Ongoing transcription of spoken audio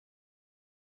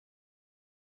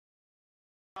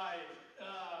Right.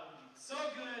 So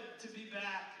good to be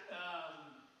back.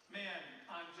 Man,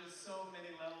 on just so many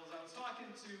levels. I was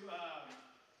talking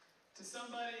to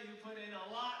somebody who put in a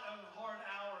lot of hard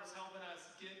hours helping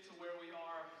us get to where we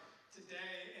are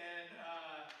today. And,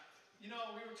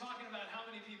 we were talking about how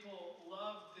many people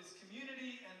love this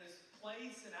community and this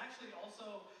place, and actually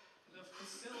also the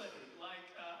facility. Like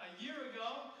a year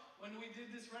ago, when we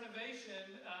did this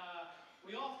renovation,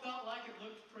 we all felt like it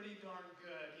looked pretty darn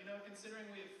good, considering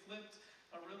we had flipped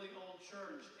a really old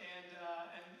church, and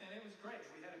it was great.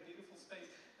 We had a beautiful space,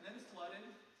 and then it flooded,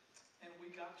 and we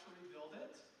got to rebuild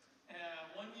it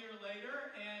 1 year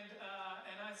later, and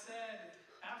I said,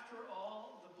 after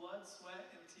all the blood,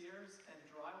 sweat, and tears, and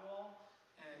drywall,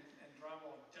 and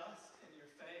drywall dust in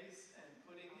your face, and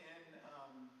putting in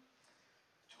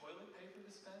toilet paper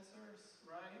dispensers,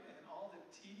 right, and all the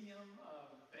tedium of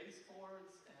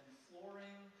baseboards and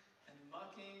flooring and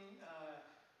mucking,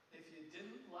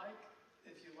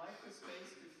 if you liked the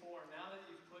space before, now that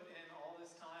you've put in all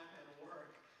this time and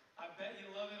work, I bet you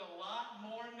love it a lot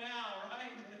more now,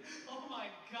 right? Oh my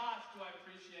gosh, do I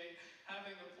appreciate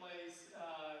having a place,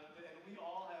 and we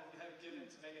all have given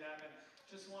to make it happen.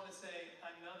 Just want to say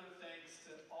another thanks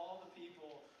to all the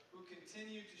people who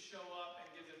continue to show up and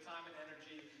give their time and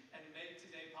energy and make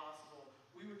today possible.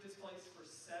 We were displaced for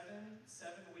seven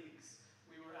weeks.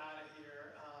 We were out of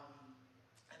here,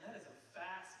 and that is a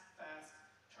fast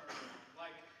turnaround.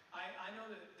 Like, I know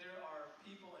that there are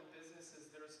people and businesses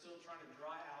that are still trying to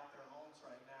dry out their homes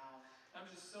right now. I'm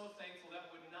just so thankful. That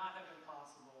would not have been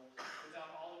possible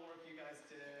without all the work you guys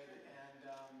did, and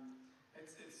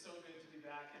it's so good to be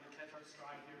back and to catch our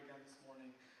stride here again this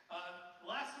morning.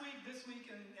 Last week, this week,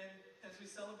 and as we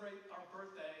celebrate our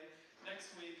birthday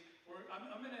next week, I'm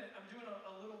doing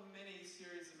a little mini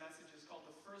series of messages called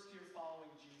The First Year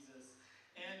Following Jesus,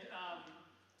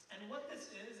 and what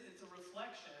this is, it's a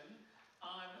reflection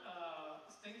on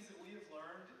things that we have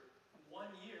learned 1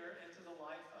 year into the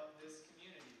life of this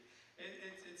community.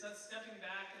 It's us stepping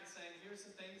back and saying, here's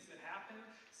some things that happened,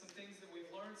 some things that we've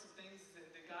learned, some things that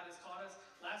God has taught us.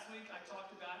 Last week I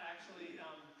talked about actually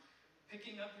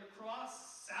picking up your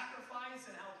cross, sacrifice,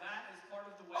 and how that is part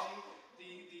of the way,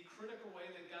 the critical way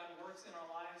that God works in our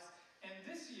lives. And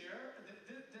this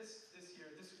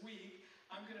week,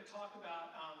 I'm going to talk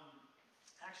about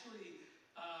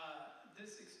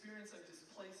this experience of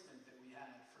displacement that we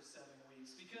had for 7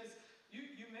 weeks. Because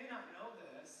you may not know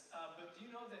this, but do you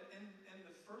know that in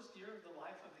the first year of the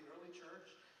life of the early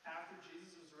church, after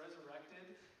Jesus was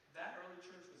resurrected, that early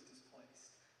church was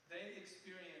displaced. They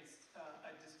experienced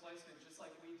a displacement just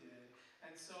like we did.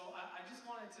 And so I just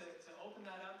wanted to open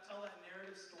that up, tell that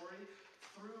narrative story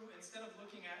through, instead of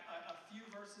looking at a few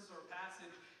verses or a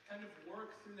passage, kind of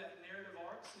work through that narrative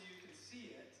arc so you can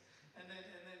see it, and then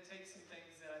take some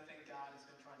things that I think God has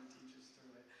been trying to teach us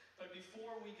through it. But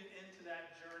before we get into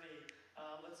that journey,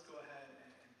 let's go ahead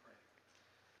and pray.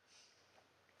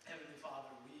 Heavenly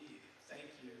Father, we thank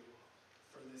you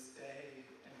for this day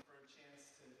and for a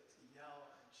chance to yell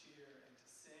and cheer and to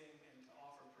sing and to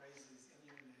offer praises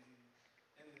in your name,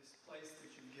 in this place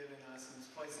that you've given us, in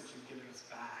this place that you've given us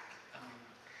back,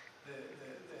 that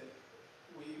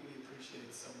we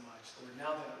appreciate so much. Lord,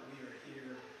 now that we are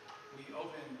here, we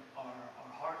open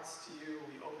our hearts to you,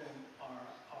 we open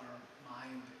our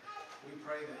mind. We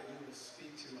pray that you will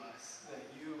speak to us, that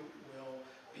you will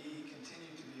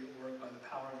continue to be at work by the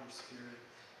power of your Spirit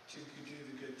to do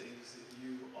the good things that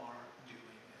you are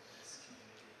doing in this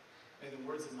community. May the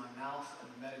words of my mouth and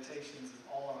the meditations of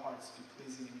all our hearts be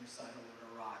pleasing in your sight, O Lord,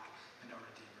 our rock and our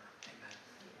Redeemer. Amen.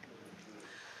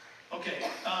 Okay,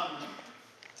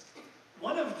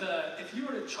 if you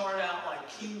were to chart out like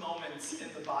key moments in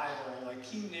the Bible, like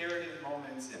key narrative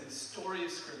moments in the story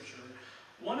of Scripture,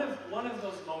 one of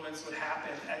those moments would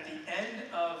happen at the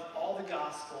end of all the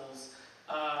Gospels,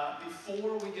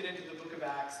 before we get into the book of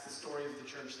Acts, the story of the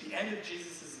church, the end of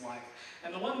Jesus' life.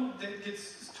 And the one that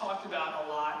gets talked about a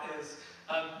lot is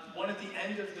one at the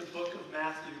end of the book of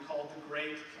Matthew called the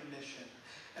Great Commission.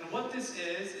 And what this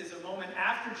is a moment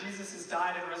after Jesus has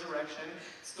died in resurrection.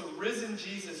 It's the risen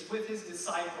Jesus with his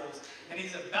disciples, and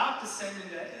he's about to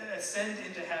ascend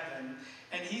into heaven.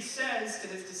 And he says to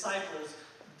his disciples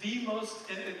the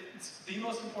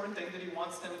most important thing that he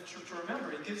wants them to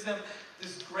remember. He gives them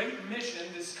this great mission,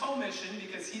 this co-mission,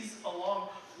 because he's along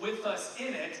with us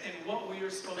in it, and what we are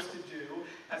supposed to do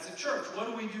as a church. What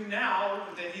do we do now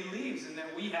that he leaves, and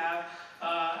that we have,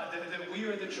 that we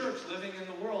are the church living in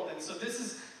the world? And so this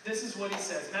is what he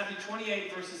says, Matthew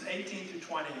 28, verses 18 through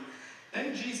 20.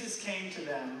 Then Jesus came to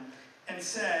them and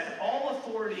said, "All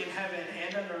authority in heaven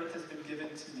and on earth has been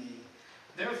given to me.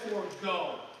 Therefore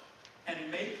go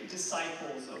and make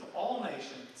disciples of all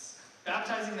nations,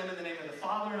 baptizing them in the name of the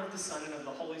Father, and of the Son, and of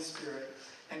the Holy Spirit,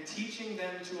 and teaching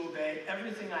them to obey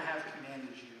everything I have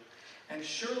commanded you. And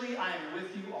surely I am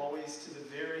with you always to the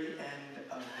very end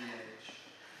of the age.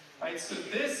 Right? So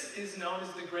this is known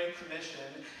as the Great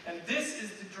Commission, and this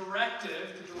is the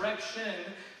directive, the direction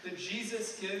that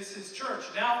Jesus gives his church.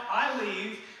 Now I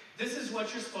leave. This is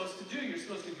what you're supposed to do. You're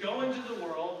supposed to go into the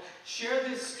world, share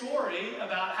this story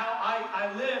about how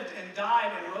I lived and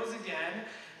died and rose again,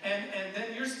 and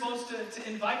then you're supposed to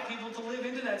invite people to live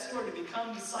into that story, to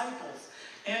become disciples.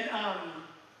 And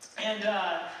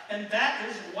that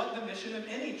is what the mission of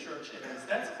any church is.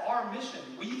 That's our mission.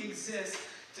 We exist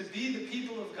to be the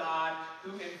people of God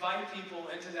who invite people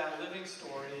into that living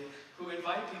story, who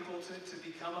invite people to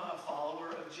become a follower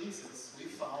of Jesus. We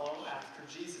follow after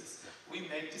Jesus. We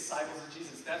make disciples of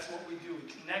Jesus. That's what we do. We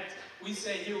connect. We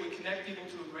say here, we connect people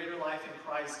to a greater life in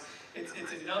Christ. It's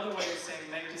another way of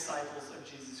saying make disciples of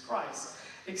Jesus Christ.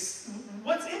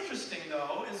 What's interesting,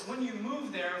 though, is when you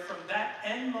move there from that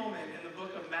end moment in the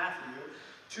book of Matthew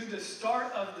to the start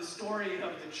of the story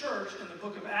of the church in the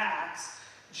book of Acts,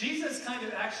 Jesus kind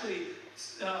of actually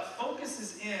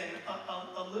focuses in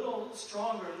a little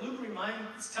stronger. Luke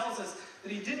tells us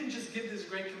that he didn't just give this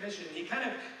Great Commission. He kind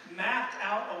of mapped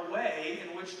out a way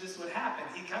in which this would happen.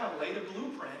 He kind of laid a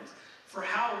blueprint for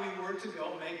how we were to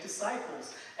go make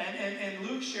disciples. And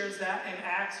Luke shares that in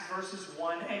Acts verses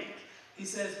 1-8. He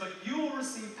says, "But you will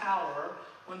receive power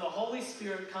when the Holy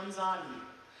Spirit comes on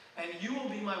you, and you will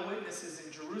be my witnesses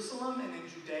in Jerusalem and in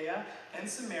Judea and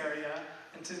Samaria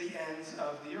and to the ends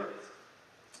of the earth."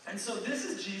 And so this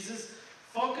is Jesus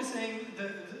focusing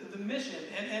the mission.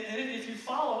 And if you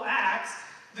follow Acts,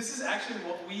 this is actually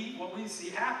what we see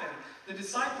happen. The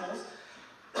disciples,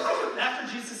 after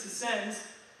Jesus ascends,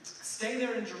 stay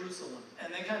there in Jerusalem,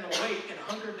 and they kind of wait and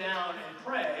hunker down and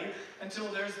pray until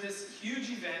there's this huge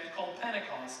event called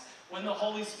Pentecost, when the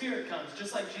Holy Spirit comes,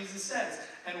 just like Jesus says.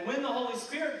 And when the Holy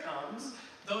Spirit comes,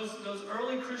 those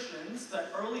early Christians, that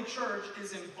early church,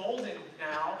 is emboldened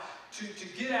now to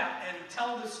get out and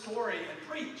tell the story and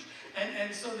preach.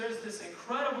 And so there's this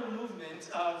incredible movement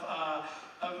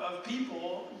of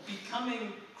people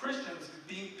becoming Christians,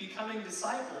 becoming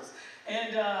disciples.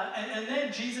 And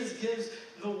then Jesus gives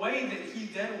the way that he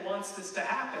then wants this to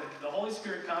happen. The Holy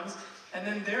Spirit comes, and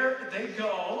then they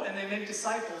go and they make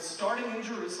disciples, starting in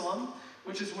Jerusalem,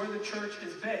 which is where the church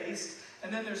is based.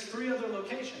 And then there's 3 other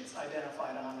locations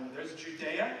identified on there. There's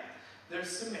Judea, there's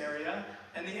Samaria,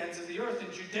 and the ends of the earth.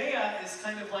 And Judea is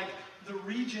kind of like the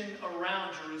region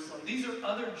around Jerusalem. These are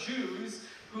other Jews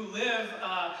who live,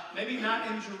 maybe not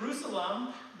in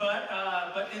Jerusalem,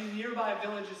 but in nearby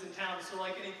villages and towns. So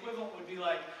like an equivalent would be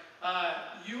like,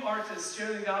 you are to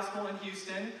share the gospel in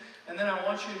Houston, and then I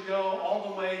want you to go all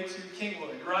the way to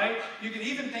Kingwood, right? You could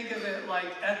even think of it like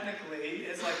ethnically,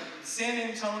 it's like San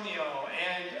Antonio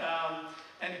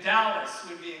and Dallas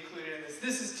would be included in this.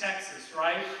 This is Texas,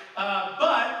 right?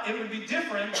 But it would be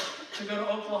different to go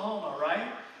to Oklahoma,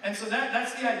 right? And so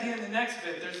that's the idea in the next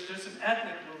bit. There's some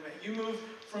ethnic movement. You move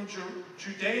from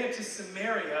Judea to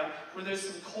Samaria, where there's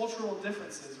some cultural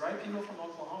differences, right? People from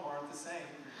Oklahoma aren't the same.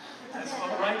 That's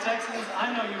what, right, Texans?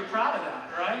 I know you're proud of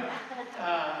that, right?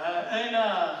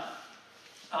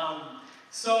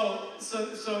 So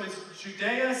it's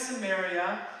Judea,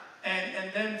 Samaria,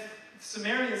 and then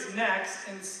Samaria is next,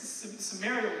 and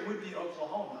Samaria would be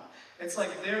Oklahoma. It's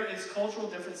like there is cultural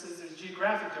differences, there's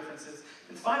geographic differences,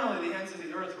 and finally the ends of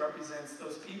the earth represents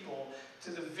those people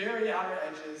to the very outer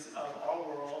edges of our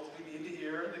world who need to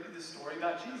hear the story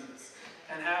about Jesus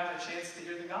and have a chance to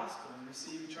hear the gospel and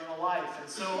receive eternal life. And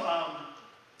so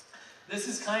this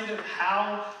is kind of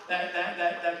how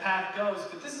that path goes.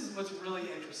 But this is what's really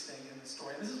interesting in the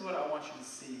story. This is what I want you to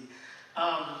see.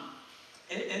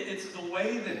 It's the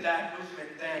way that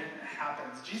movement then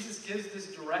happens. Jesus gives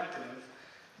this directive,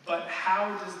 but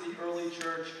how does the early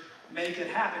church make it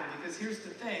happen? Because here's the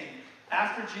thing.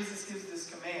 After Jesus gives this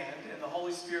command and the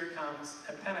Holy Spirit comes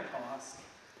at Pentecost,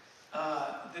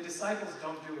 the disciples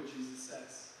don't do what Jesus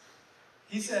says.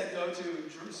 He said,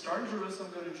 start in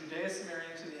Jerusalem, go to Judea, Samaria,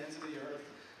 and to the ends of the earth.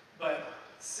 But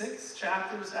 6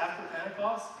 chapters after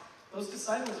Pentecost, those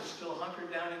disciples are still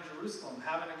hunkered down in Jerusalem,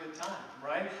 having a good time,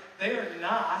 right? They are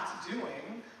not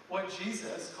doing what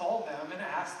Jesus called them and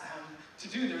asked them to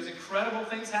do. There's incredible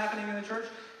things happening in the church.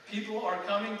 People are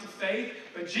coming to faith,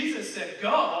 but Jesus said,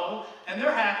 go, and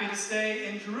they're happy to stay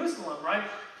in Jerusalem, right?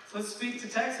 let's speak to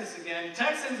Texas again.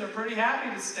 Texans are pretty happy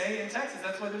to stay in Texas.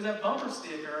 That's why there's that bumper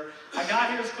sticker. I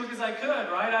got here as quick as I could,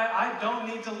 right? I don't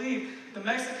need to leave. The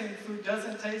Mexican food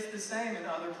doesn't taste the same in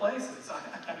other places,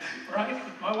 right?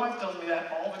 My wife tells me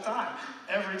that all the time.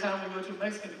 Every time we go to a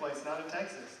Mexican place, not in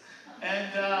Texas.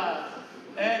 And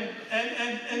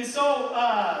so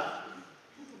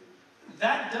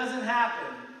that doesn't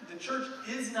happen. The church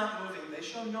is not moving. They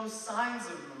show no signs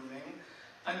of moving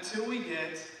until we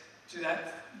get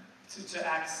to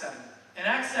Acts 7. In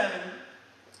Acts 7,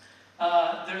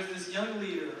 there's this young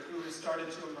leader who has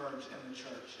started to emerge in the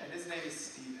church, and his name is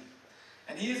Stephen.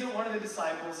 And he isn't one of the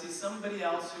disciples. He's somebody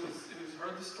else who's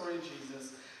heard the story of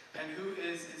Jesus and who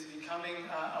is becoming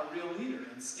a real leader.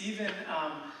 And Stephen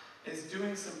is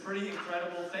doing some pretty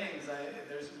incredible things.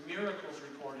 There's miracles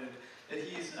recorded that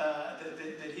he's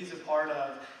a part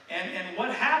of. And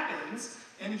what happens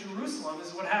in Jerusalem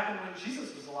is what happened when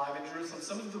Jesus was alive in Jerusalem.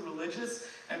 Some of the religious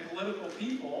and political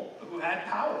people who had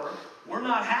power were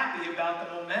not happy about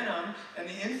the momentum and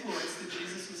the influence that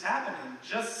Jesus was happening.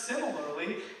 Just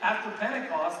similarly, after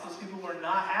Pentecost, those people were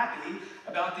not happy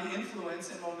about the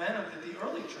influence and momentum that the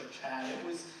early church had.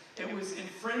 It was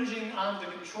infringing on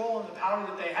the control and the power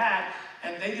that they had,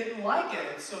 and they didn't like it.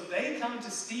 And so they come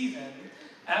to Stephen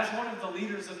as one of the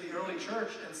leaders of the early church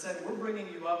and said, we're bringing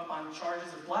you up on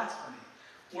charges of blasphemy.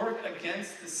 Work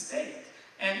against the state.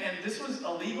 And this was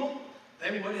illegal.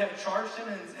 They would have charged him,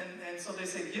 and so they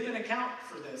say, give an account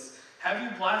for this. Have you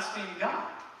blasphemed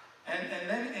God? And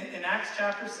then in Acts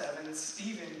chapter 7,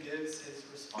 Stephen gives his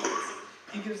response.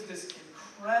 He gives this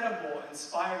incredible,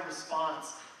 inspired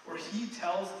response where he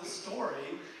tells the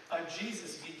story of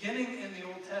Jesus, beginning in the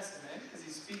Old Testament, because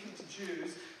he's speaking to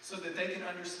Jews so that they can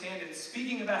understand it,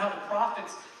 speaking about how the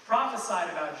prophets prophesied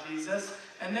about Jesus,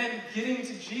 and then getting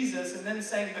to Jesus and then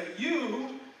saying, but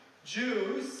you,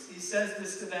 Jews, he says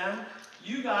this to them,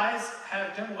 you guys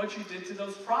have done what you did to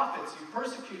those prophets. You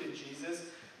persecuted Jesus.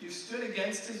 You stood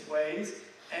against his ways,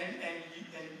 and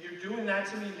you're doing that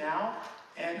to me now,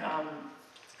 and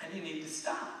you need to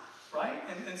stop, right?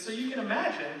 And so you can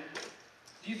imagine,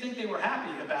 do you think they were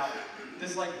happy about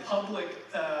this public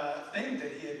thing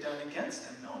that he had done against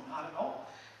them? No, not at all.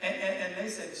 And they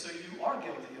said, so you are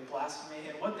guilty of blasphemy.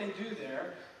 And what they do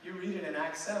there, you read it in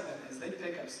Acts 7, is they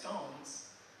pick up stones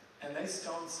and they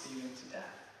stone Stephen to death.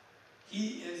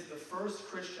 He is the first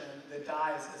Christian that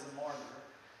dies as a martyr.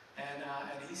 And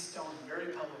he's stoned very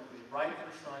publicly, right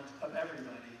in front of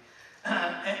everybody.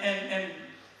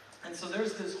 And so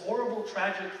there's this horrible,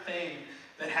 tragic thing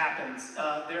that happens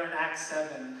there in Acts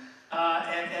 7.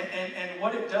 And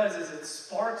what it does is it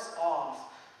sparks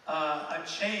off a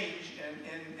change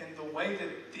in the way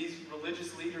that these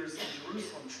religious leaders in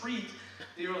Jerusalem treat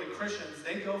the early Christians.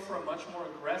 They go for a much more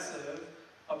aggressive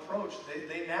approach.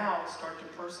 They now start to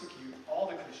persecute all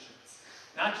the Christians,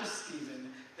 not just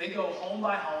Stephen. They go home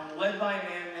by home, led by a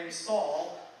man named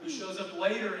Saul, who shows up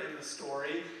later in the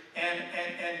story,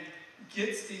 and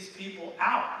gets these people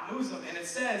out, moves them. And it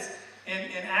says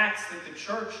in Acts that the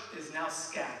church is now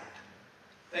scattered.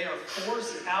 They are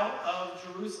forced out of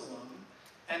Jerusalem,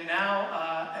 and now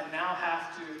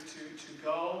have to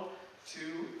go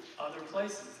to other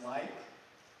places like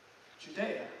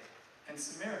Judea and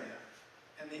Samaria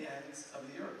and the ends of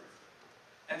the earth.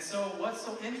 And so what's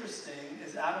so interesting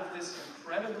is out of this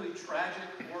incredibly tragic,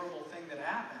 horrible thing that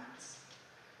happens,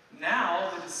 now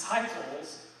the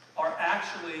disciples are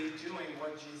actually doing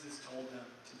what Jesus told them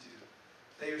to do.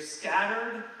 They are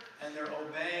scattered and they're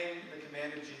obeying the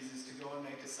command of Jesus to go and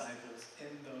make disciples in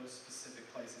those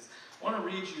specific places. I want to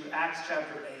read you Acts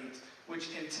chapter 8, which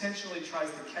intentionally tries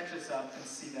to catch us up and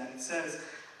see that. It says,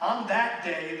 on that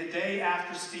day, the day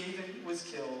after Stephen was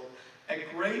killed, a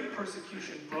great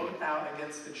persecution broke out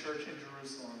against the church in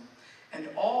Jerusalem. And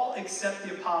all except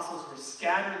the apostles were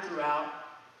scattered throughout,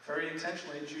 very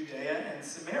intentionally, Judea and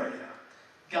Samaria.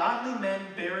 Godly men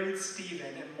buried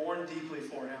Stephen and mourned deeply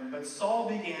for him, but Saul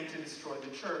began to destroy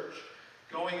the church.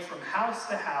 Going from house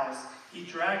to house, he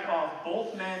dragged off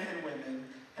both men and women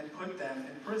and put them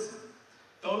in prison.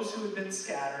 Those who had been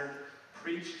scattered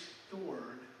preached the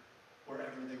word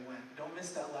wherever they went. Don't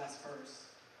miss that last verse.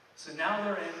 So now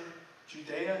they're in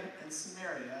Judea and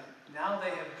Samaria. Now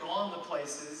they have gone the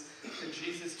places that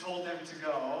Jesus told them to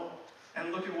go.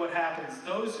 And look at what happens.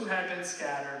 Those who had been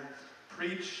scattered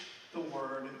preached the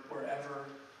word wherever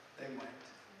they went.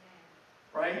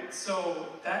 Right? So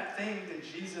that thing that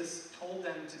Jesus told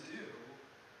them to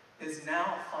do is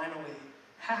now finally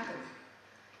happening.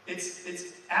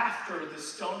 It's after the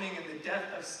stoning and the death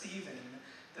of Stephen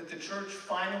that the church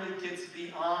finally gets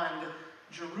beyond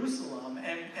Jerusalem.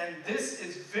 And this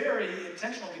is very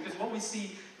intentional, because what we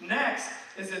see next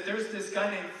is that there's this guy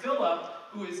named Philip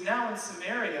who is now in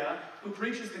Samaria, who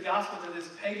preaches the gospel to this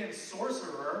pagan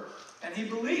sorcerer, and he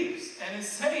believes and is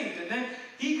saved. And then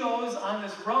he goes on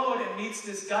this road and meets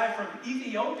this guy from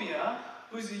Ethiopia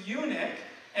who's a eunuch,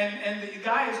 and the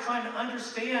guy is trying to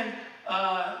understand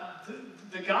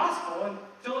the gospel, and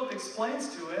Philip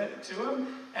explains to him,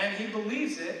 and he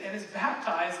believes it and is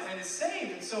baptized and is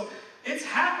saved. And so it's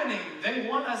happening. They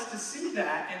want us to see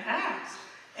that in Acts.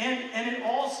 And it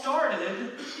all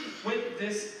started with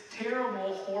this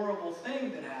terrible, horrible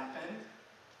thing that happened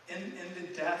in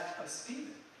the death of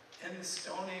Stephen, in the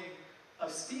stoning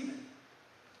of Stephen.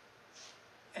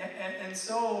 And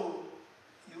so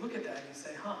you look at that and you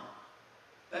say,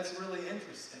 that's really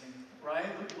interesting, right?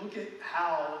 Look at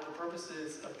how the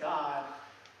purposes of God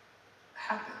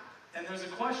happen. And there's a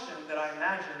question that I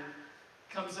imagine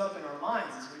comes up in our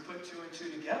minds as we put two and two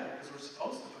together, because we're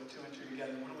supposed to put two and two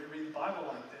together when we read the Bible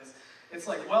like this. It's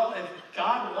like, well, if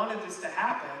God wanted this to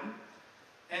happen,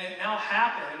 and it now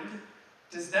happened,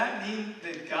 does that mean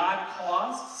that God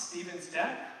caused Stephen's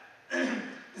death?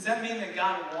 Does that mean that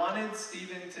God wanted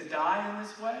Stephen to die in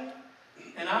this way?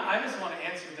 And I just want to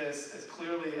answer this as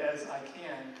clearly as I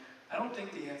can. I don't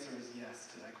think the answer is yes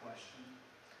to that question.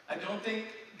 I don't think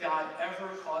God ever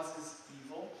causes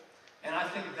evil. And I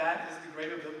think that is the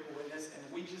greater biblical witness,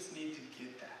 and we just need to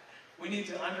get that. We need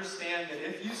to understand that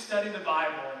if you study the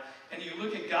Bible and you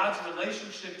look at God's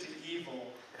relationship to evil,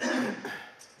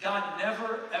 God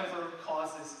never, ever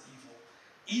causes evil.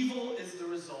 Evil is the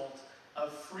result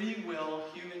of free will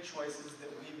human choices that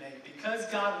we make. Because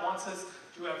God wants us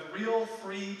to have real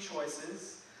free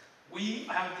choices, we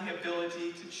have the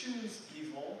ability to choose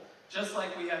evil, just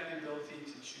like we have the ability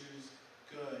to choose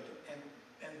good,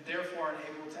 and therefore are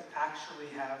able to actually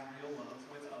have real love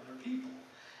with other people.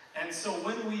 And so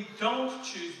when we don't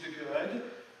choose the good,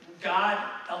 God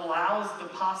allows the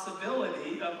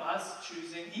possibility of us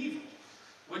choosing evil,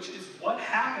 which is what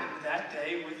happened that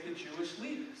day with the Jewish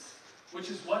leaders, which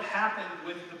is what happened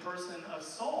with the person of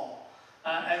Saul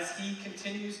as he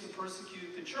continues to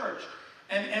persecute the church.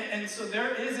 And so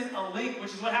there isn't a link,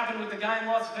 which is what happened with the guy in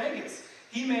Las Vegas.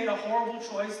 He made a horrible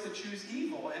choice to choose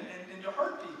evil and to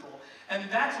hurt people. And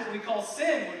that's what we call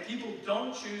sin, when people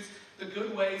don't choose the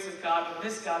good ways of God but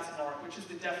miss God's mark, which is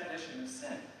the definition of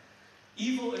sin.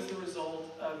 Evil is the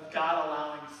result of God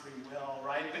allowing free will,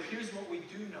 right? But here's what we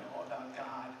do know about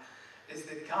God, is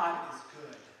that God is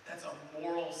good. That's a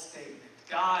moral statement.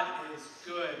 God is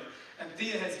good. And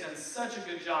Thea has done such a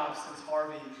good job since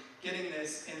Harvey getting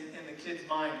this in the kids'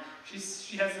 mind.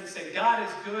 She has them say, God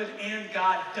is good and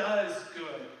God does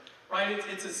good. Right?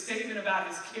 It's a statement about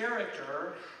his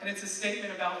character, and it's a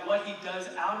statement about what he does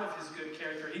out of his good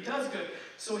character. He does good.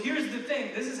 So here's the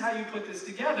thing. This is how you put this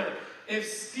together. If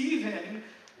Stephen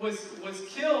was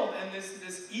killed and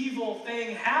this evil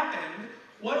thing happened,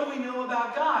 what do we know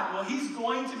about God? Well, he's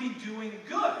going to be doing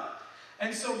good.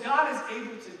 And so God is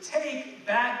able to take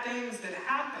bad things that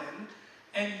happen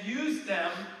and use them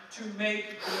to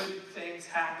make good things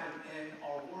happen in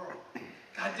our world.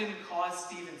 God didn't cause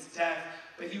Stephen's death,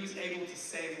 but he was able to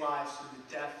save lives through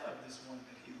the death of this one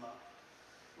that he loved.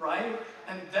 Right?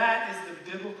 And that is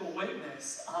the biblical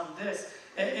witness on this.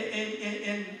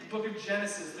 In the book of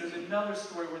Genesis, there's another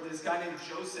story where this guy named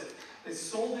Joseph is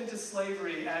sold into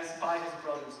slavery by his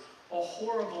brothers. A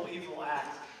horrible, evil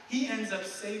act. He ends up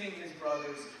saving his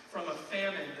brothers from a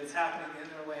famine that's happening in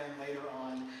their land later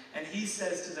on. And he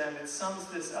says to them, it sums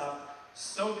this up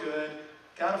so good.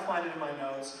 Got to find it in my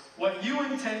notes. What you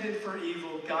intended for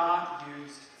evil, God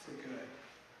used for good.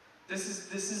 This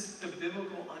is the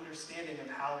biblical understanding of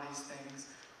how these things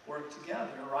work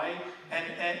together, right?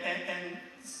 And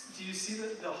do you see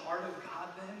the heart of God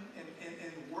then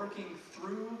in working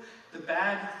through the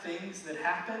bad things that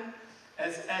happen?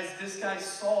 As this guy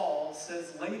Saul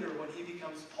says later when he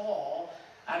becomes Paul,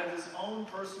 out of his own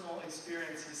personal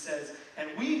experience, he says, and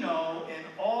we know in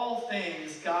all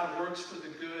things God works for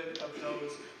the good of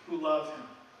those who love him.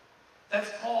 That's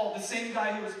Paul, the same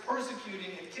guy who was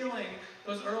persecuting and killing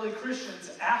those early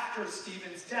Christians after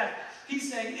Stephen's death.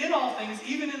 He's saying, in all things,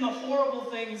 even in the horrible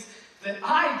things that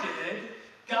I did,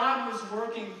 God was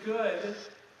working good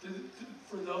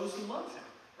for those who love him.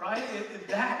 Right?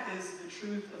 That is the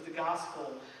truth of the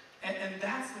gospel. And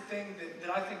that's the thing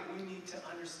that I think we need to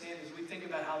understand as we think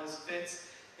about how this fits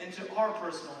into our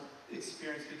personal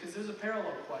experience. Because there's a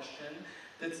parallel question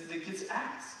that gets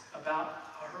asked about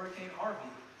a Hurricane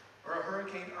Harvey or a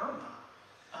Hurricane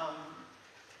Irma.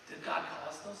 Did God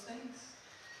cause those things?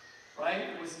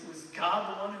 Right? Was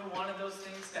God the one who wanted those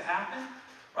things to happen?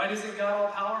 Right? Isn't God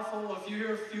all-powerful? Well, if you were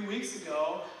here a few weeks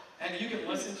ago, and you can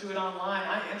listen to it online,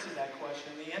 I answered that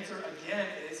question. The answer, again,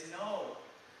 is no.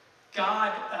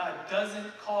 God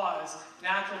doesn't cause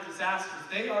natural disasters.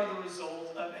 They are the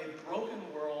result of a broken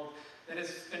world that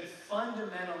has been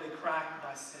fundamentally cracked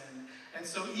by sin. And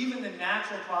so even the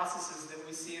natural processes that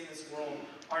we see in this world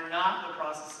are not the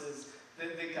processes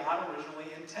that God originally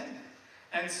intended.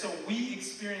 And so we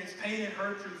experience pain and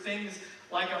hurt through things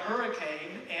like a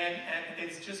hurricane, and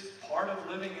it's just part of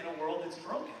living in a world that's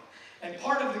broken. And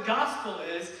part of the gospel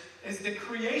is that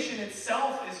creation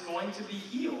itself is going to be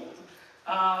healed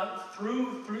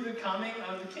through the coming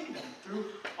of the kingdom, through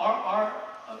our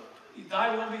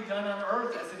thy will be done on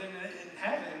earth as it in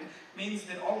heaven, means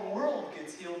that our world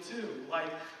gets healed too. Like,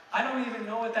 I don't even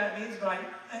know what that means, but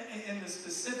in the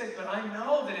specific, but I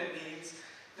know that it means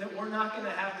that we're not going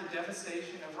to have the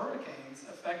devastation of hurricanes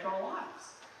affect our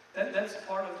lives. That's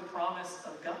part of the promise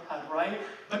of God, right?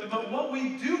 But what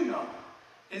we do know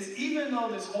is, even though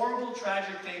this horrible,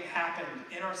 tragic thing happened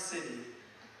in our city,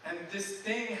 and this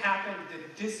thing happened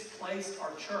that displaced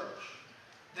our church,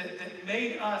 that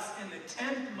made us, in the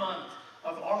 10th month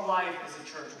of our life as a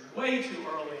church, way too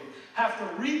early, have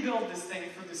to rebuild this thing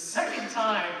for the second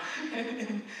time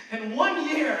in 1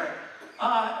 year,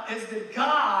 is that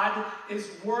God is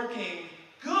working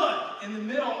good in the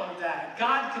middle of that.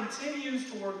 God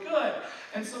continues to work good.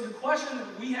 And so the question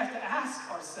that we have to ask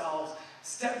ourselves,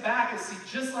 step back and see,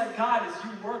 just like God, as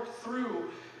you work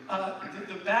through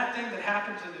the bad thing that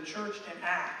happened to the church in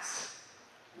Acts,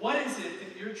 what is it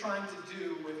that you're trying to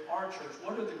do with our church?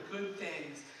 What are the good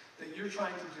things that you're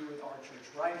trying to do with our church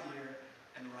right here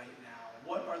and right now?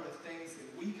 What are the things that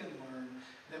we can learn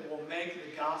that will make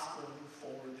the gospel move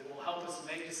forward, that will help us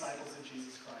make disciples of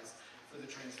Jesus Christ for the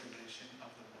transformation of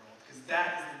the world? Because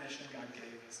that is the mission God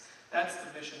gave us. That's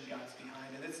the mission God's behind,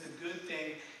 and it's the good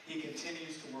thing he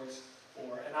continues to work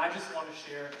for. And I just want to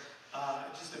share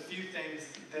just a few things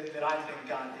that I think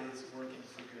God is working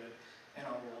for good in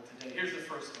our world today. Here's the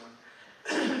first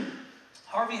one.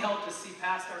 Harvey helped us see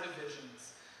past our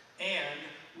divisions and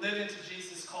live into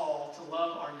Jesus' call to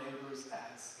love our neighbors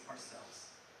as ourselves.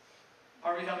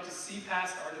 Harvey helped us see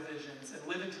past our divisions and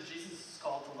live into Jesus'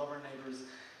 call to love our neighbors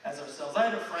as ourselves. I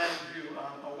had a friend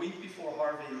who, a week before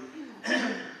Harvey,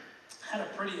 had a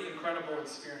pretty incredible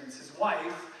experience. His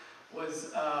wife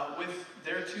was with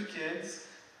their 2 kids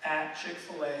at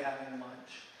Chick-fil-A having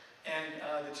lunch.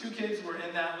 And the 2 kids were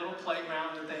in that little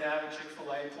playground that they have at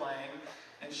Chick-fil-A playing.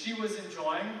 And she was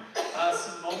enjoying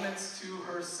some moments to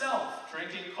herself,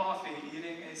 drinking coffee,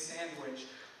 eating a sandwich.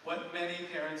 What many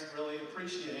parents really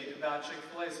appreciate about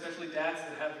Chick-fil-A, especially dads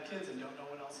that have the kids and don't know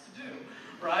what else to do,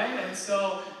 right? And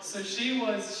so she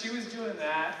was doing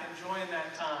that, enjoying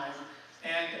that time.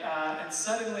 And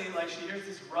suddenly, like, she hears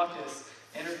this ruckus,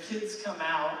 and her kids come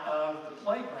out of the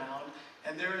playground,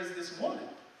 and there is this woman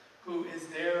who is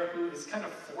there, who is kind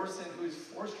of forced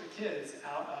her kids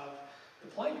out of the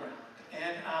playground.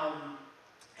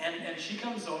 And she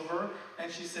comes over,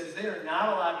 and she says, they are not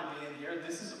allowed to be in here.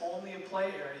 This is only a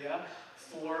play area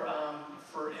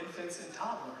for infants and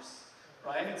toddlers,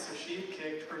 right? And so she had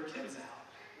kicked her kids out.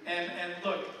 And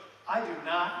look, I do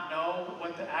not know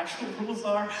what the actual rules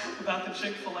are about the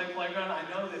Chick-fil-A playground. I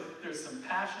know that there's some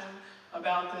passion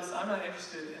about this. I'm not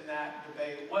interested in that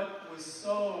debate. What was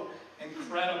so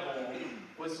incredible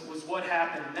was what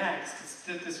happened next. It's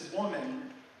that this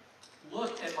woman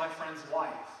looked at my friend's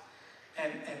wife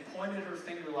and pointed her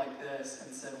finger like this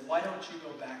and said, "Why don't you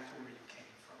go back to where you came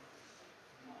from?"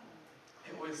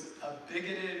 It was a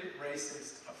bigoted,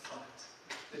 racist affront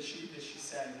that she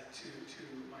said to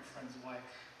my friend's wife.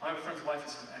 My friend's wife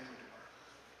is from Ecuador.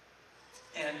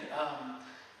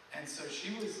 And so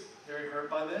she was very hurt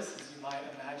by this, as you might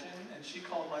imagine, and she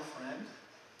called my friend.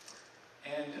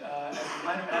 And as you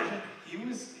might imagine, he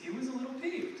was a little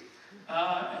peeved.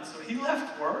 And so he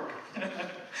left work.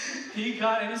 He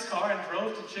got in his car and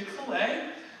drove to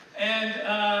Chick-fil-A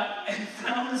and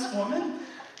found this woman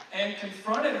and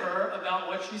confronted her about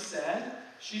what she said.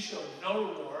 She showed no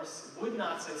remorse, would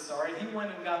not say sorry. He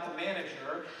went and got the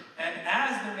manager, and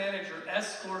as the manager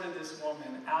escorted this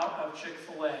woman out of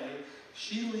Chick-fil-A,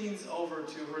 she leans over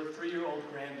to her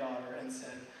 3-year-old granddaughter and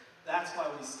said, "That's why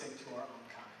we stick to our own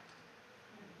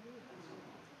kind."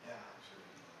 Yeah,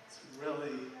 it's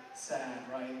really sad,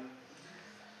 right?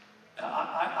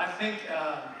 I think,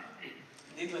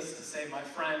 needless to say, my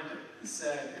friend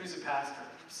said, who's a pastor,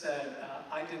 said,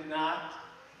 I did not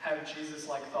have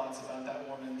Jesus-like thoughts about that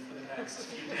woman for the next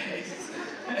few days.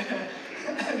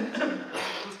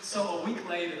 So a week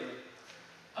later,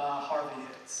 Harvey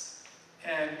hits.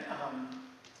 And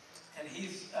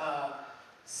he's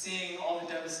seeing all the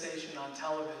devastation on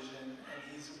television, and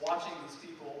he's watching these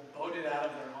people voted out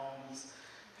of their homes,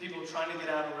 people trying to get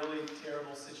out of really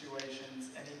terrible situations,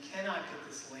 and he cannot get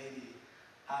this lady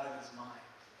out of his mind.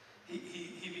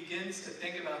 He begins to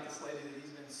think about this lady that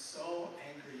he's been so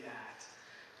angry at,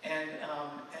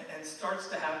 and starts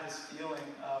to have this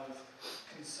feeling of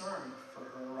concern for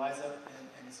her rise up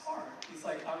in his heart. He's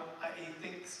like, he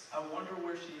thinks, I wonder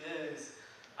where she is.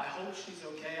 I hope she's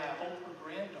okay. I hope her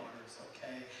granddaughter's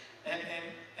okay.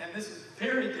 And this is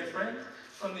very different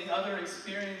from the other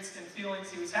experience and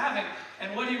feelings he was having.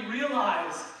 And what he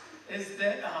realized is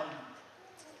that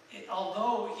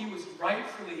although he was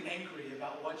rightfully angry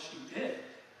about what she did,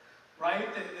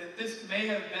 right? That this may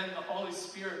have been the Holy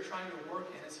Spirit trying to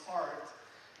work in his heart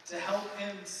to help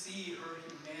him see her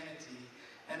humanity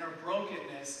and her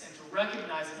brokenness, and to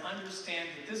recognize and understand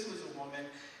that this was a woman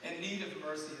in need of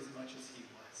mercy as much as he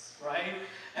was, right?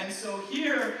 And so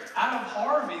here, out of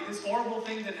Harvey, this horrible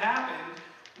thing that happened,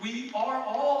 we are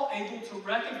all able to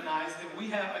recognize that we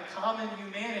have a common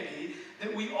humanity,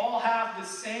 that we all have the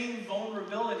same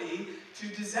vulnerability to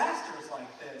disasters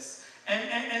like this.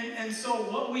 And so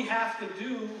what we have to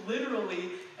do,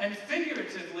 literally and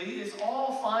figuratively, is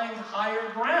all find higher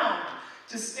ground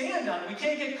to stand on. We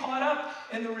can't get caught up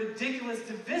in the ridiculous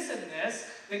divisiveness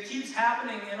that keeps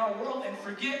happening in our world and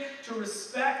forget to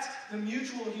respect the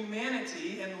mutual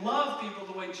humanity and love people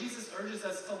the way Jesus urges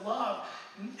us to love,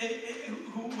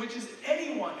 which is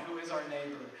anyone who is our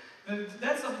neighbor.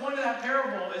 That's the point of that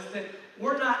parable, is that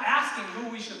we're not asking who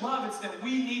we should love, it's that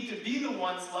we need to be the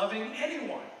ones loving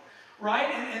anyone,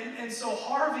 right? And so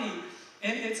Harvey,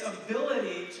 and its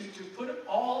ability to put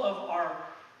all of our,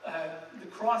 the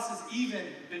cross is even,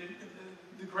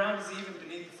 the ground is even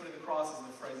beneath the foot of the cross is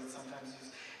the phrase that's sometimes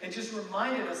used. It just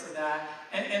reminded us of that.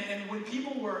 And when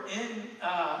people were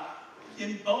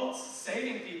in boats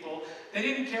saving people, they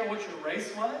didn't care what your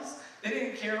race was. They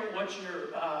didn't care what your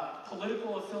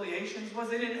political affiliations was.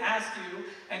 They didn't ask you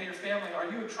and your family,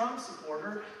 are you a Trump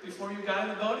supporter, before you got in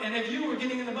the boat? And if you were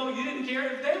getting in the boat, you didn't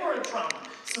care if they were a Trump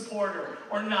supporter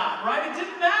or not, right? It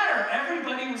didn't matter.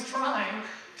 Everybody was trying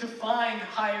to find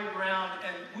higher ground,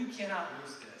 and we cannot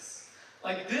lose this.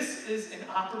 Like, this is an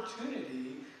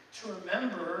opportunity to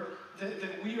remember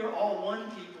that we are all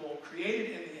one people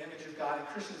created in the image of God, and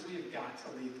Christians, we have got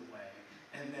to lead the way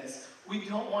in this. We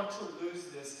don't want to lose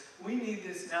this. We need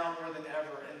this now more than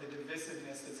ever in the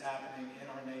divisiveness that's happening in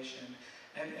our nation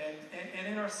and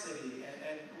in our city.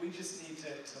 And we just need to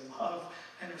love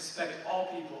and respect all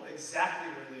people exactly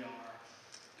where they are,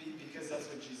 because that's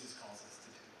what Jesus calls us to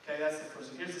do. Okay, that's the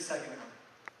first one. Here's the second one.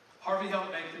 Harvey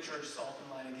helped make the church salt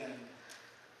and light again.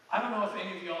 I don't know if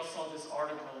any of y'all saw this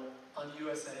article on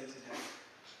USA Today.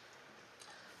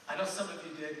 I know some of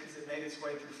you did because it made its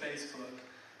way through Facebook.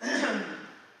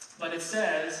 But it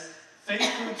says, faith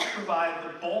groups provide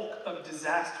the bulk of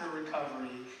disaster recovery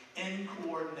in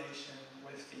coordination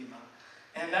with FEMA.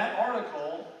 And that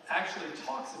article actually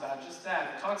talks about just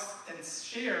that. It talks and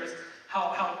shares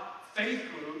how faith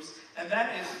groups, and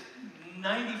that is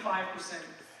 95%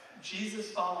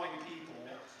 Jesus-following people,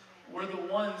 were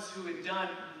the ones who had done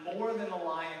more than a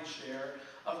lion's share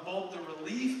of both the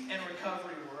relief and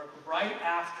recovery work right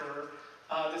after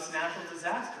this natural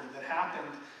disaster that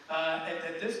happened.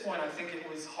 At this point, I think it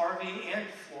was Harvey and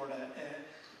Florida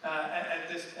at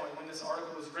this point when this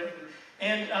article was written.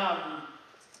 And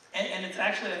it's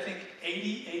actually, I think,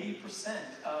 80%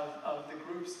 of the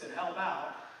groups that help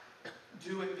out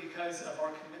do it because of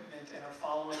our commitment and our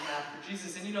following after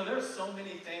Jesus. And you know, there are so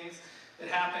many things that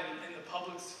happen in the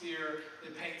public sphere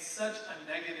that paint such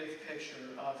a negative picture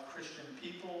of Christian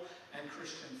people and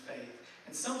Christian faith.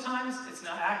 And sometimes it's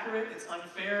not accurate, it's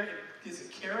unfair, it gives a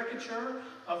caricature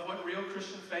of what real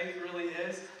Christian faith really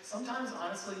is. Sometimes,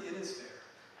 honestly, it is fair.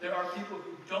 There are people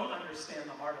who don't understand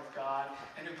the heart of God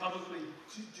and who publicly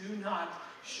do not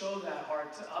show that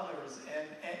heart to others.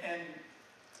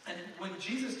 And when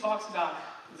Jesus talks about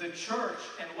the church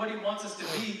and what he wants us to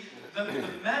be, the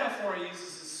metaphor he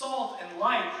uses is salt and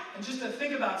light. And just to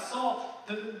think about salt,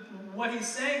 what he's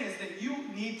saying is that you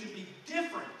need to be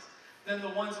different than the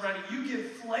ones around you. You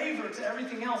give flavor to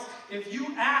everything else. If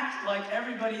you act like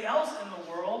everybody else in the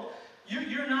world,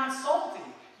 you're not salty.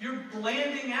 You're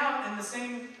blanding out in the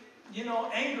same,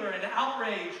 anger and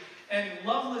outrage and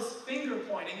loveless finger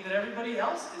pointing that everybody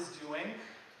else is doing.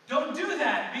 Don't do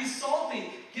that. Be salty.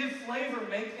 Give flavor.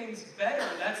 Make things better.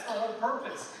 That's the whole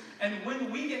purpose. And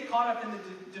when we get caught up in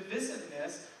the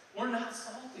divisiveness, we're not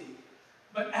salty.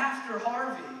 But after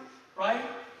Harvey, right?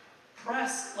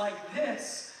 Press like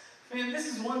this. Man, this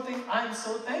is one thing I'm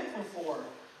so thankful for.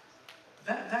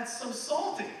 That's so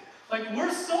salty. Like,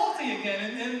 we're salty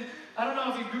again. And I don't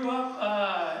know if you grew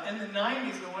up in the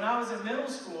 90s, but when I was in middle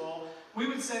school, we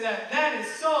would say that is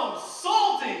so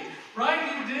salty,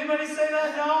 right? Did anybody say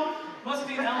that? No? Must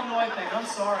be an Illinois thing. I'm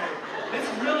sorry. It's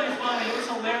really funny. It was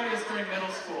hilarious during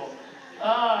middle school.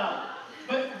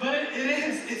 But it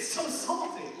is. It's so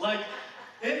salty. Like,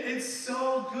 it's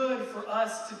so good for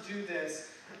us to do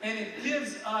this. And it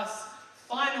gives us,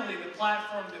 finally, the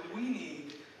platform that we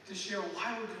need to share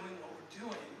why we're doing what we're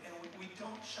doing. And we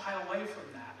don't shy away from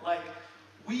that. Like,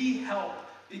 we help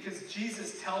because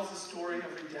Jesus tells a story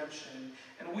of redemption.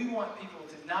 And we want people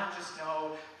to not just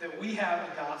know that we have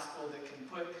a gospel that can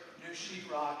put new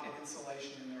sheetrock and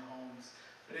insulation in their homes,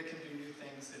 but it can do new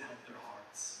things that help their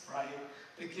hearts, right?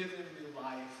 That give them new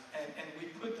life. And we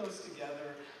put those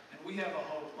together, and we have a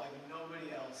hope like nobody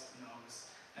else knows.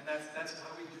 And that's why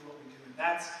we do what we do. And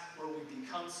that's where we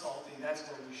become salty. That's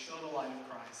where we show the light of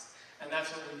Christ. And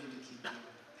that's what we need to keep doing.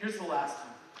 Here's the last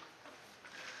one.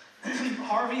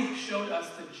 Harvey showed us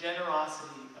the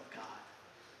generosity of God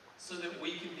so that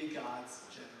we can be God's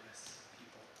generous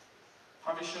people.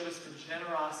 Harvey showed us the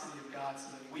generosity of God so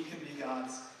that we can be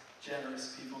God's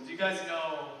generous people. Do you guys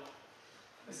know,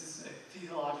 this is a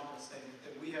theological statement,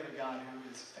 that we have a God who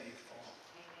is faithful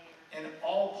in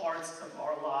all parts of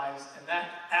our lives, and that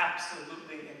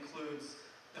absolutely includes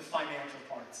the financial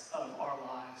parts of our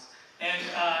lives.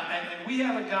 And we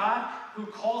have a God who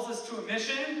calls us to a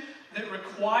mission that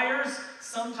requires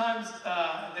sometimes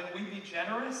that we be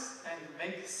generous and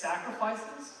make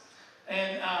sacrifices.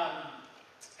 And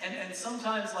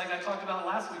sometimes, like I talked about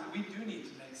last week, we do need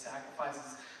to make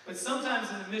sacrifices. But sometimes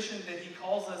in the mission that he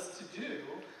calls us to do,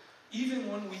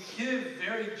 even when we give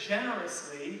very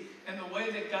generously in the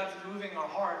way that God's moving our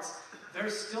hearts,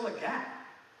 there's still a gap.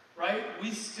 Right?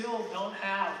 We still don't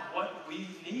have what we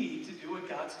need to do what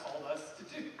God's called us to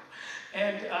do.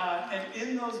 And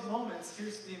in those moments,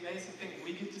 here's the amazing thing.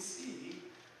 We get to see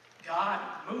God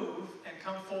move and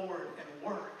come forward and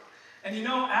work. And you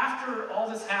know, after all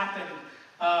this happened,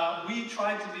 we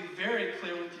tried to be very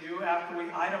clear with you after we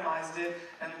itemized it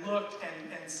and looked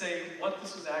and say what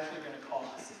this was actually going to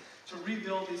cost to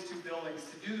rebuild these two buildings,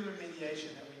 to do the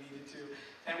remediation that we needed to.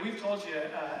 And we've told you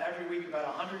every week about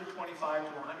 $125,000 to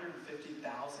 $150,000.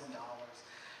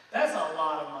 That's a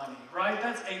lot of money, right?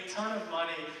 That's a ton of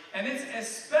money. And it's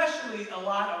especially a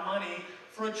lot of money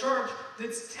for a church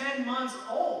that's 10 months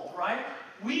old, right?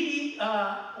 We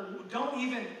don't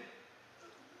even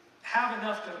have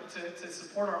enough to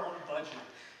support our own budget.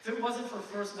 If it wasn't for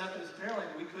First Methodist Maryland,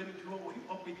 we couldn't do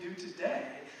what we do today.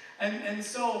 And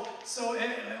so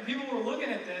people were looking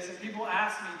at this, and people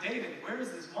asked me, David, where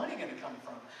is this money going to come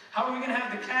from? How are we going to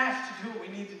have the cash to do what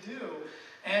we need to do?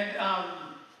 And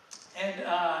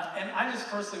I just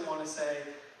personally want to say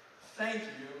thank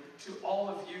you to all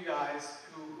of you guys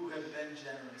who have been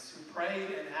generous, who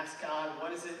prayed and asked God,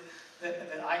 what is it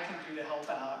that I can do to help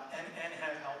out, and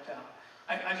have helped out.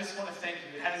 I just want to thank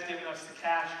you. It has given us the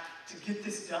cash to get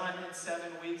this done in 7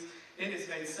 weeks. It has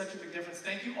made such a big difference.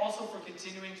 Thank you also for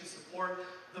continuing to support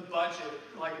the budget.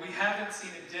 Like, we haven't seen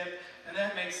a dip, and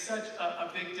that makes such a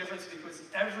big difference because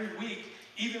every week,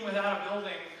 even without a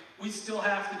building, we still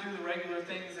have to do the regular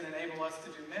things that enable us to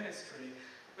do ministry.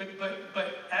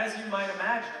 But as you might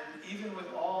imagine, even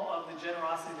with all of the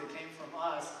generosity that came from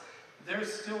us, there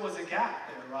still was a gap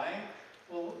there, right?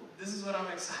 Well, this is what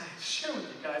I'm excited to share with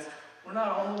you guys. We're not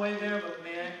all the way there, but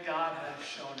man, God has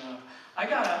shown up. I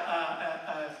got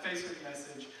a Facebook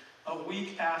message a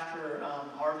week after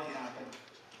Harvey happened,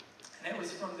 and it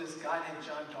was from this guy named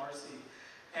John Darcy.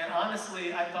 And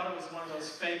honestly, I thought it was one of those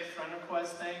fake friend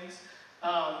request things,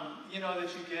 that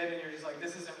you get, and you're just like,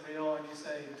 this isn't real, and you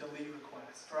say, delete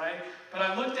request, right? But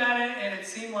I looked at it, and it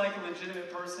seemed like a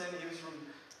legitimate person. He was from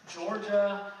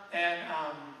Georgia, and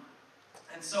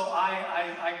so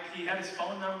he had his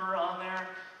phone number on there.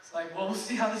 It's like, well, we'll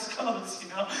see how this goes,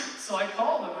 So I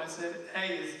called him. I said,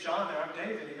 hey, is John there? I'm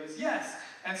David. He goes, yes.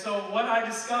 And so what I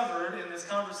discovered in this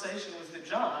conversation was that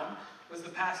John was the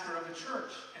pastor of a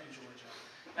church in Georgia.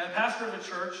 And the pastor of a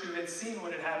church who had seen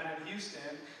what had happened in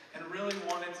Houston and really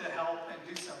wanted to help and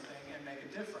do something and make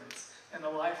a difference in the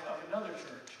life of another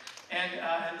church.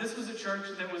 And this was a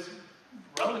church that was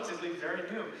relatively very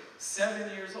new,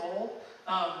 7 years old.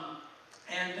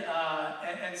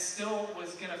 And still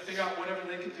was going to figure out whatever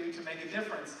they could do to make a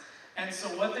difference. And so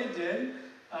what they did,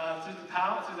 through the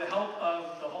help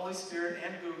of the Holy Spirit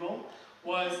and Google,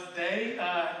 was they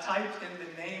typed in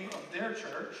the name of their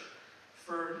church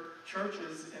for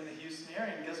churches in the Houston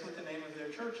area. And guess what the name of their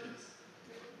church is?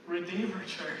 Redeemer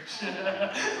Church.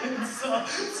 And so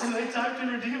they typed in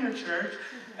Redeemer Church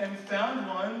and found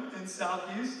one in South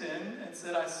Houston and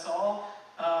said, I saw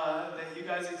that you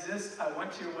guys exist. I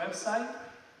went to your website.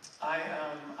 I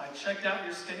checked out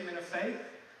your statement of faith.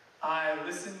 I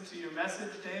listened to your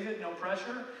message, David, no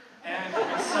pressure. And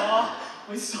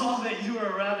we saw that you were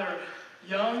a rather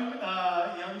young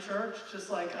church, just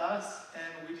like us,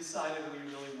 and we decided we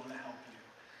really want to help you.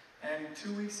 And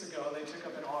 2 weeks ago, they took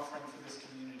up an offering for this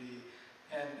community,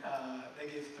 and they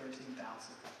gave $13,000 to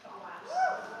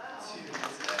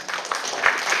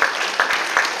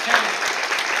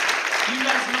and you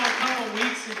guys know a couple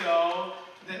weeks ago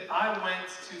that I went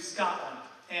to Scotland,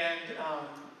 and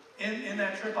in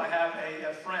that trip I have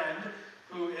a friend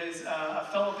who is a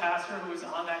fellow pastor who was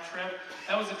on that trip.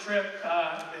 That was a trip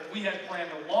that we had planned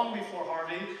long before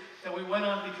Harvey, that we went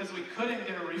on because we couldn't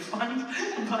get a refund,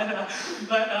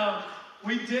 but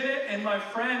we did it, and my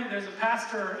friend, there's a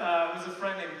pastor who's a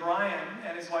friend named Brian,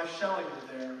 and his wife Shelley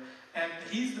were there, and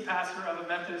he's the pastor of a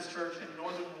Methodist church in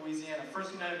northern Louisiana,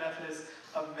 First United Methodist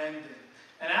of Mendon.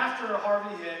 And after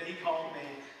Harvey hit, he called me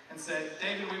and said,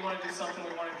 David, we want to do something,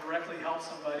 we want to directly help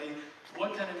somebody.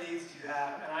 What kind of needs do you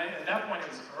have? And at that point, it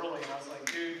was early, and I was like,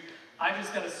 dude, I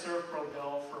just got a Servpro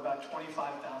bill for about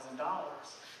 $25,000.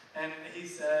 And he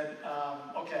said,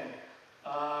 okay,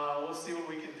 we'll see what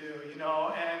we can do, you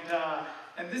know?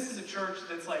 And this is a church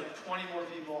that's like 20 more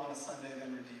people on a Sunday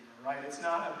than Redeemer, right? It's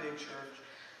not a big church.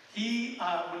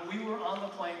 When we were on the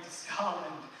plane to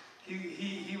Scotland,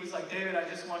 he was like, David, I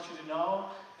just want you to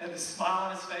know, and the smile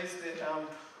on his face, that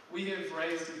we have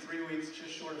raised in 3 weeks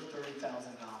just short of $30,000.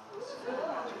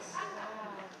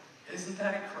 Isn't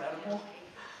that incredible?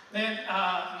 Man,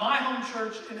 my home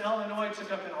church in Illinois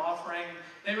took up an offering.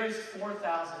 They raised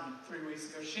 $4,000 3 weeks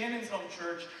ago. Shannon's home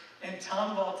church in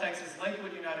Tomball, Texas,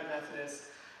 Lakewood United Methodist,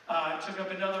 took up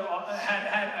another,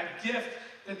 had a gift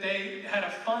that they had,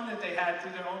 a fund that they had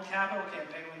through their own capital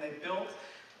campaign when they built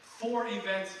 4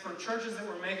 events for churches that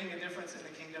were making a difference in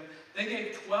the kingdom. They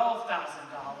gave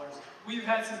 $12,000. We've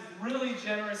had some really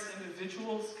generous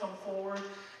individuals come forward.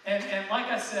 And like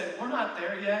I said, we're not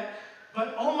there yet.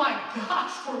 But oh my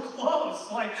gosh, we're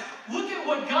close. Like, look at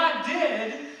what God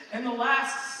did in the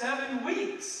last 7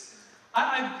 weeks.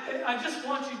 I just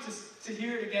want you to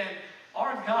hear it again.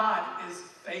 Our God is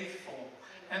faithful.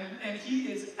 And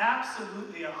He is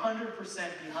absolutely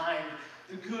 100% behind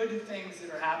the good things that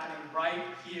are happening right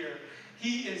here.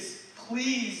 He is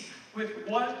pleased with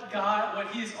what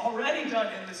He's already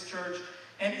done in this church.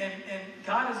 And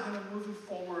God is going to move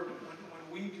forward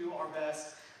when we do our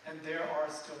best. And there are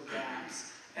still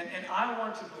gaps. And I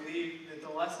want to believe that the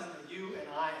lesson that you and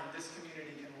I and this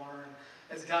community can learn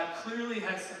is God clearly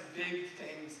has some big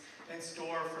things in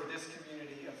store for this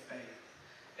community of faith.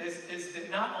 Is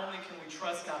that not only can we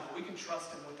trust God, but we can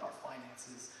trust Him with our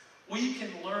finances. We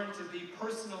can learn to be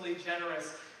personally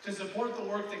generous to support the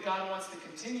work that God wants to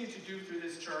continue to do through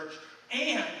this church.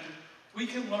 And we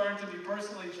can learn to be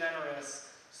personally generous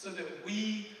so that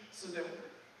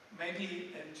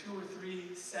maybe in 2 or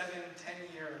 3, 7, 10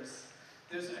 years,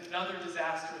 there's another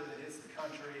disaster that hits the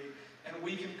country, and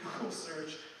we can Google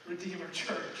search Redeemer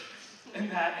Church in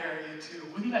that area too.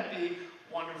 Wouldn't that be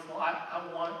wonderful? I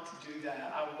want to do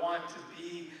that. I want that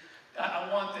we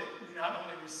not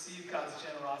only receive God's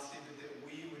generosity, but that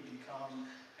we would become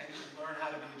and learn how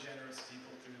to be generous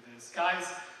people through this. Guys,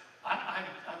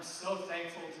 I'm so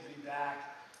thankful to be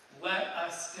back. Let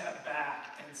us step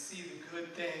back and see the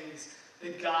good things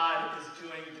that God is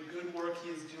doing, the good work He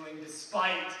is doing,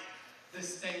 despite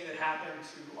this thing that happened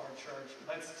to our church.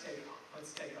 Let's take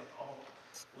up hope.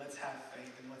 Let's have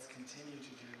faith, and let's continue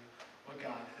to do what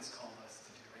God has called us to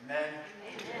do. Amen?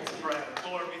 Amen. Let's pray.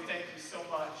 Lord, we thank you so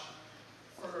much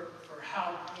for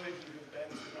how good you have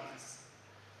been to us,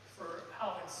 for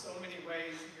how in so many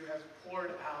ways you have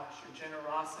poured out your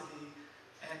generosity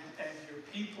and your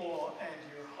people and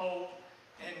your hope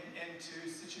into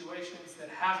situations that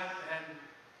haven't been,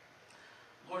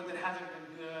 Lord, that haven't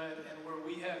been good, and where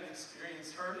we have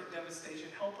experienced hurt and devastation.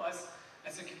 Help us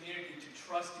as a community to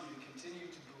trust you, to continue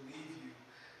to believe you,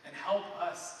 and help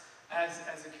us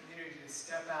as a community to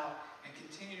step out and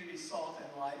continue to be salt and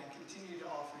light and continue to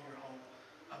offer your hope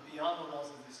beyond the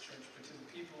walls of this church, but to the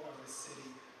people of this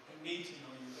city who need to know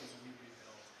you as we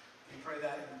rebuild. We pray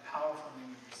that in the powerful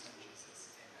name of your Son.